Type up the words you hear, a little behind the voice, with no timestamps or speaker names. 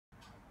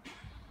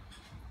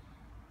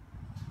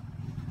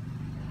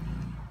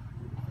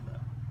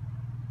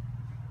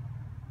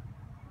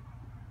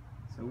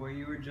So what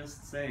you were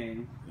just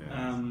saying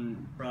Yes.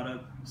 brought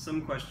up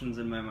some questions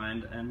in my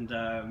mind, and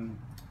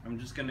I'm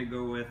just going to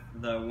go with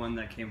the one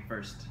that came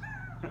first.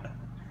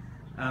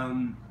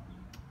 um,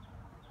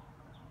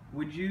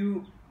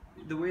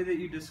 the way that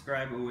you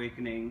describe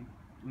awakening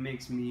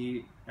makes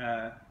me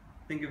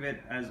think of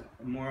it as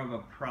more of a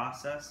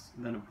process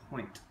than a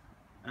point.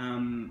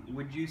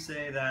 Would you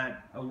say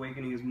that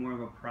awakening is more of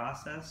a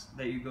process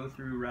that you go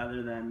through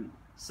rather than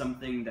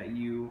something that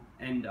you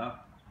end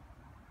up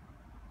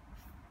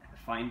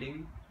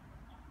finding?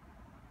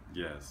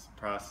 Yes,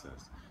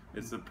 process.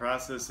 It's a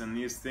process, and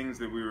these things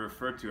that we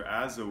refer to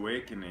as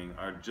awakening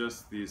are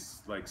just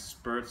these like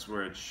spurts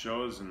where it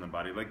shows in the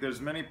body. Like there's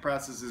many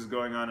processes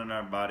going on in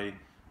our body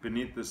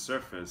beneath the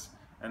surface,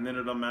 and then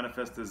it'll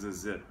manifest as a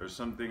zit or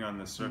something on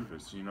the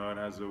surface. You know, it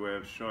has a way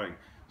of showing.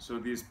 So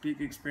these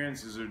peak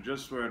experiences are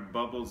just where it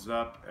bubbles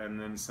up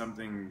and then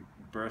something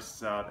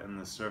bursts out in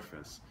the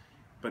surface.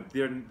 But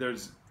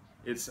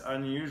it's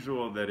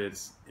unusual that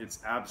it's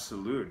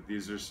absolute.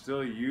 These are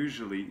still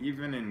usually,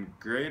 even in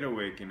great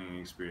awakening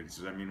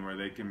experiences, I mean, where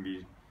they can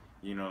be,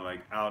 you know,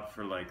 like out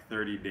for like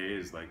 30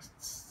 days, like,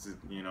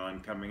 you know,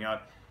 and coming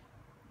out,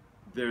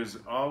 there's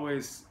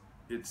always,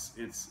 it's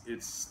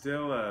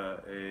still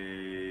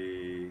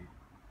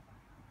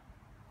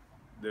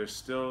there's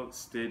still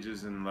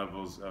stages and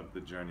levels of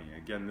the journey.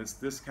 Again,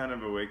 this kind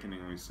of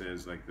awakening we say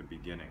is like the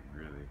beginning,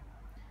 really.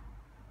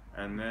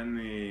 And then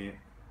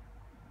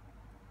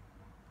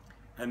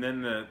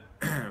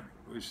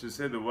we should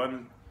say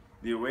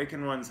the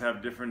awakened ones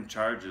have different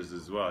charges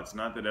as well. It's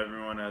not that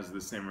everyone has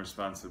the same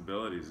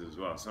responsibilities as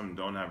well. Some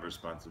don't have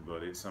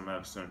responsibilities, some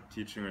have certain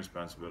teaching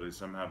responsibilities,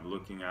 some have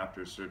looking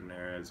after certain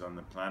areas on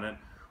the planet,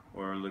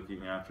 or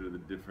looking after the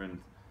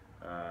different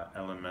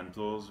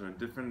elementals, or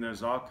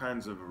there's all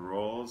kinds of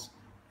roles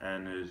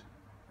and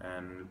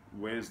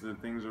ways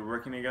that things are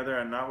working together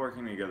and not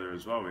working together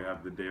as well. We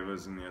have the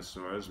devas and the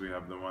asuras, we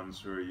have the ones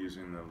who are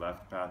using the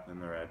left path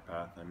and the right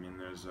path. I mean,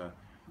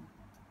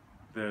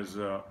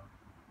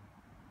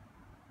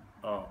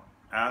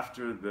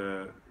 after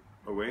the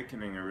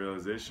awakening or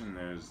realization,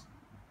 there's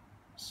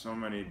so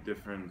many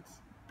different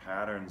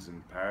patterns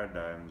and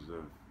paradigms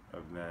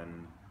of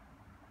then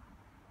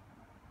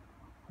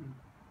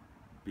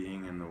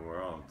being in the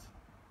world.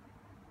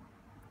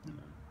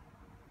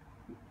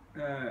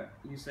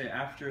 You say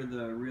after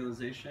the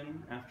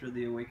realization, after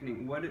the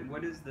awakening.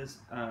 What is this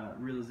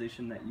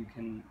realization that you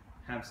can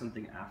have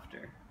something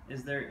after?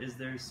 Is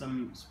there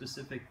some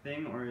specific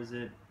thing, or is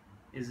it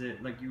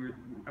like you were?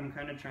 I'm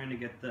kind of trying to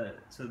get to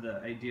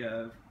the idea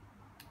of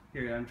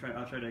here.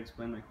 I'll try to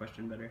explain my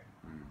question better.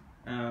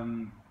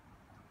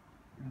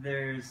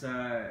 There's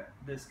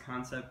this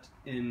concept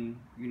in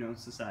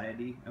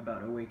society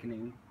about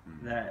awakening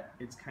that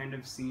it's kind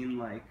of seen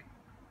like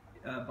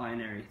a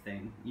binary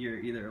thing. You're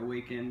either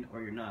awakened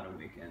or you're not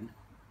awakened.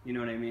 You know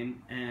what I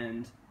mean?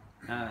 And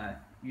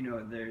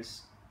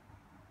there's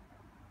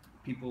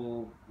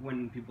people,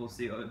 when people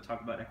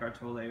talk about Eckhart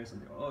Tolle or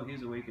something, oh,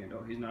 he's awakened,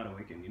 oh, he's not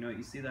awakened.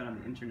 You see that on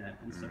the internet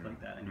and stuff like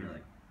that, and you're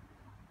like,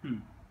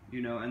 and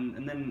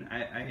then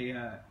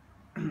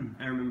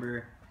I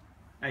remember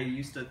I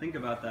used to think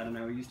about that, and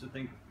I used to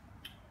think,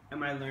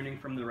 am I learning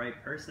from the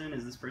right person?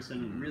 Is this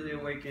person really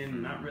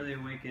awakened, not really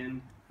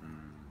awakened?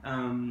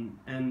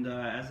 And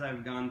as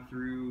I've gone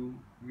through,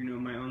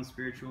 my own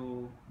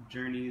spiritual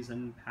journeys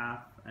and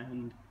path,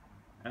 and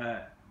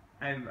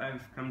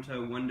I've come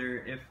to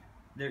wonder if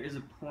there is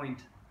a point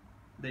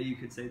that you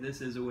could say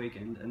this is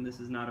awakened and this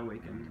is not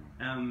awakened.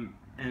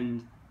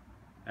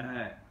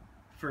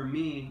 For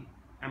me,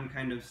 I'm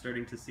kind of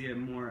starting to see it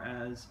more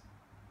as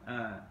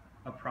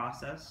a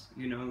process.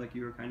 Like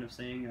you were kind of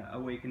saying,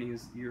 awakening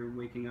is you're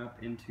waking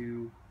up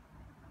into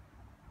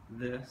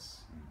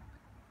this.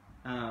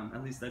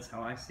 At least that's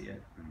how I see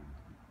it.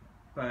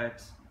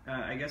 But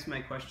I guess my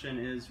question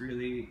is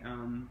really,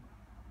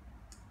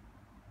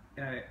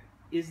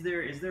 is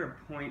there a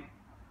point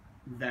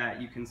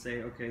that you can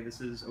say, okay,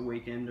 this is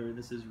awakened or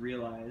this is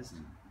realized,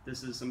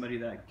 this is somebody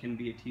that can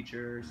be a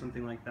teacher or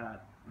something like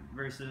that,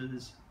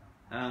 versus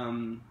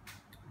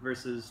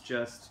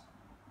just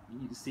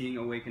seeing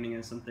awakening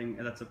as something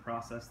that's a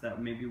process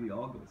that maybe we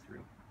all go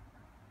through?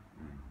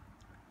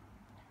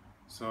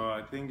 So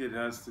I think it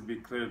has to be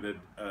clear that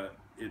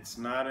it's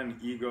not an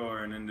ego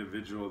or an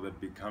individual that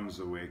becomes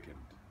awakened.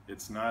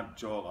 It's not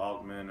Joel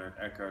Altman or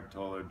Eckhart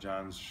Tolle or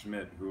John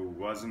Schmidt who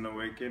wasn't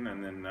awakened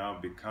and then now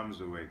becomes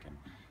awakened.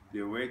 The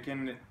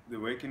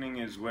awakening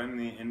is when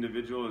the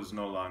individual is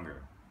no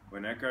longer.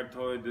 When Eckhart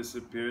Tolle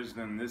disappears,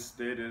 then this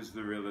state is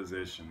the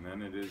realization.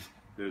 Then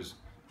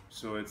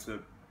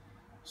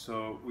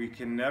so we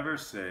can never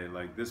say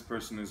like this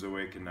person is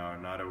awakened now or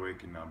not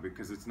awakened now,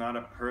 because it's not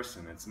a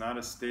person. It's not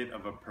a state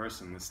of a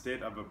person. The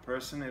state of a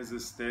person is a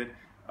state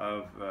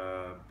of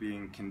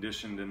being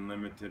conditioned and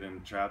limited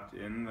and trapped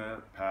in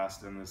the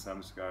past and the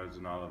samskars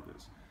and all of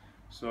this.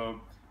 So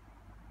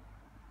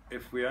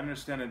if we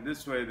understand it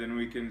this way, then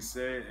we can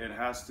say it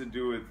has to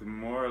do with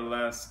more or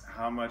less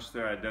how much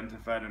they're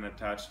identified and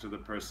attached to the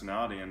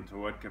personality and to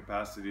what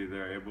capacity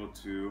they're able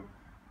to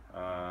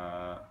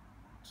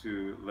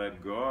to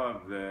let go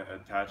of the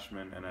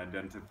attachment and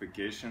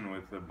identification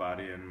with the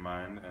body and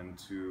mind, and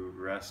to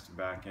rest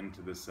back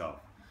into the self.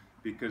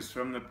 Because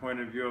from the point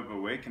of view of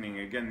awakening,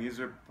 again, these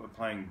are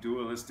applying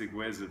dualistic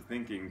ways of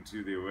thinking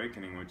to the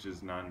awakening, which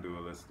is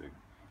non-dualistic.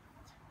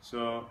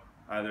 So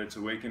either it's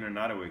awakened or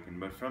not awakened.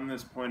 But from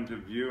this point of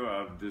view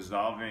of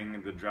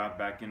dissolving the drop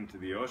back into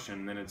the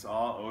ocean, then it's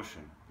all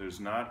ocean. There's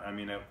not, I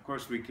mean, of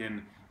course we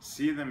can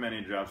see the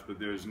many drops, but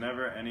there's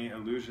never any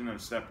illusion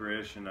of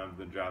separation of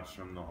the drops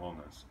from the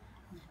wholeness.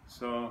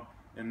 So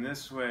in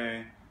this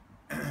way,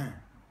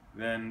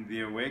 then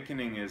the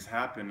awakening has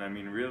happened. I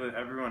mean, really,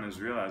 everyone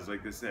has realized,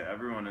 like they say,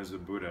 everyone is a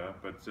Buddha,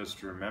 but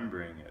just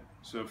remembering it.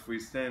 So if we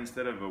say,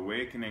 instead of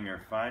awakening or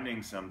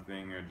finding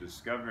something or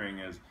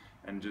discovering,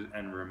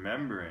 and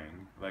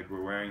remembering, like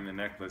we're wearing the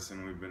necklace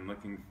and we've been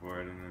looking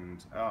for it, and then,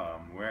 oh,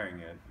 I'm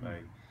wearing it.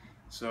 Like,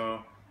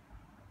 so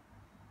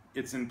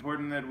it's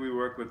important that we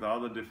work with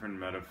all the different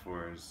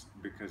metaphors,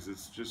 because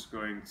it's just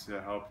going to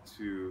help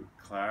to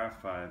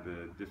clarify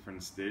the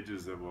different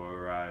stages that will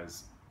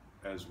arise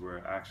as we're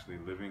actually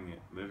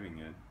living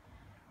it.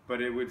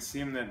 But it would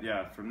seem that,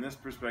 yeah, from this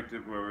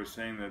perspective where we're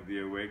saying that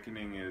the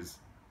awakening is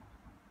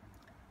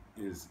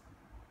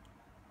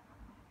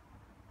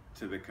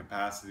to the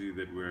capacity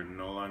that we're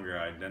no longer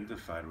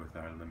identified with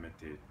our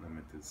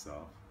limited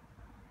self.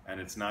 And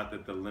it's not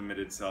that the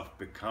limited self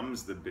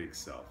becomes the big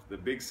self. The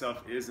big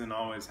self is and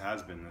always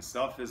has been. The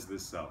self is the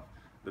self.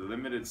 The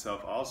limited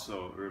self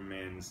also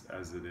remains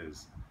as it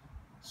is.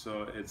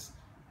 So it's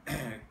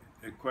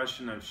a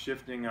question of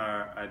shifting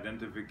our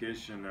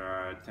identification or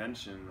our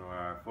attention or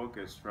our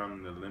focus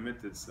from the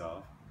limited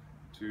self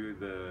to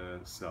the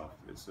self.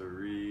 It's a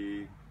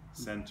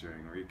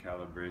recentering,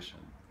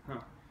 recalibration. Huh.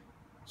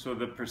 So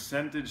the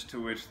percentage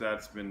to which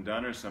that's been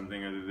done or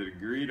something, or the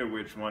degree to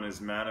which one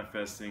is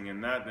manifesting in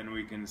that, then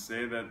we can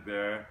say that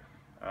they're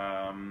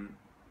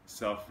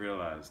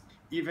self-realized.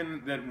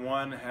 Even that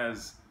one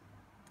has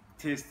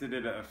tasted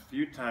it a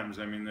few times,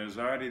 I mean, there's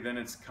already, then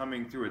it's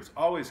coming through. It's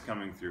always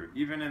coming through,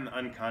 even in the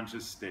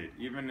unconscious state,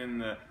 even in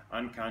the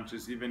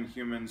unconscious, even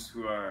humans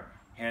who are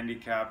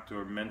handicapped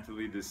or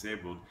mentally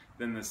disabled,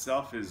 then the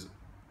self is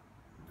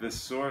the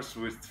source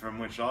from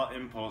which all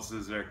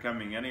impulses are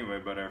coming anyway,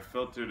 but are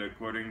filtered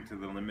according to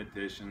the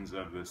limitations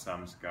of the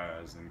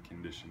samskaras and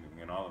conditioning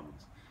and all of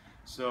this.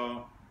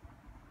 So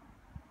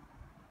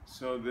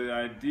the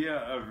idea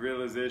of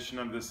realization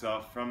of the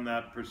self from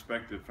that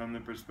perspective, from the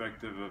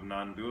perspective of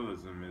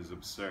non-dualism, is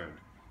absurd.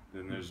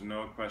 Then there's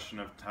no question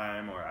of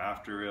time or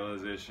after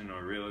realization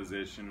or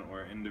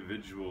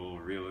individual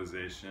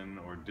realization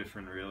or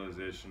different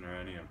realization or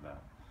any of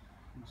that.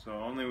 So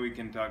only we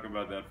can talk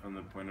about that from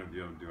the point of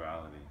view of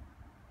duality.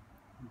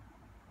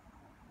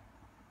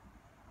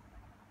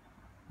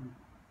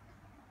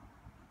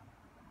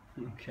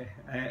 Okay,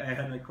 I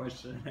had a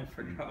question and I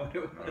forgot what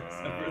it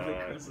was over the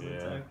course of the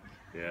time.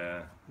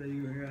 Yeah. That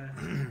you were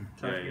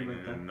talking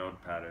about that. A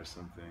notepad or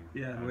something.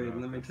 Yeah, wait,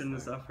 let me turn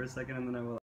this off for a second and then I will.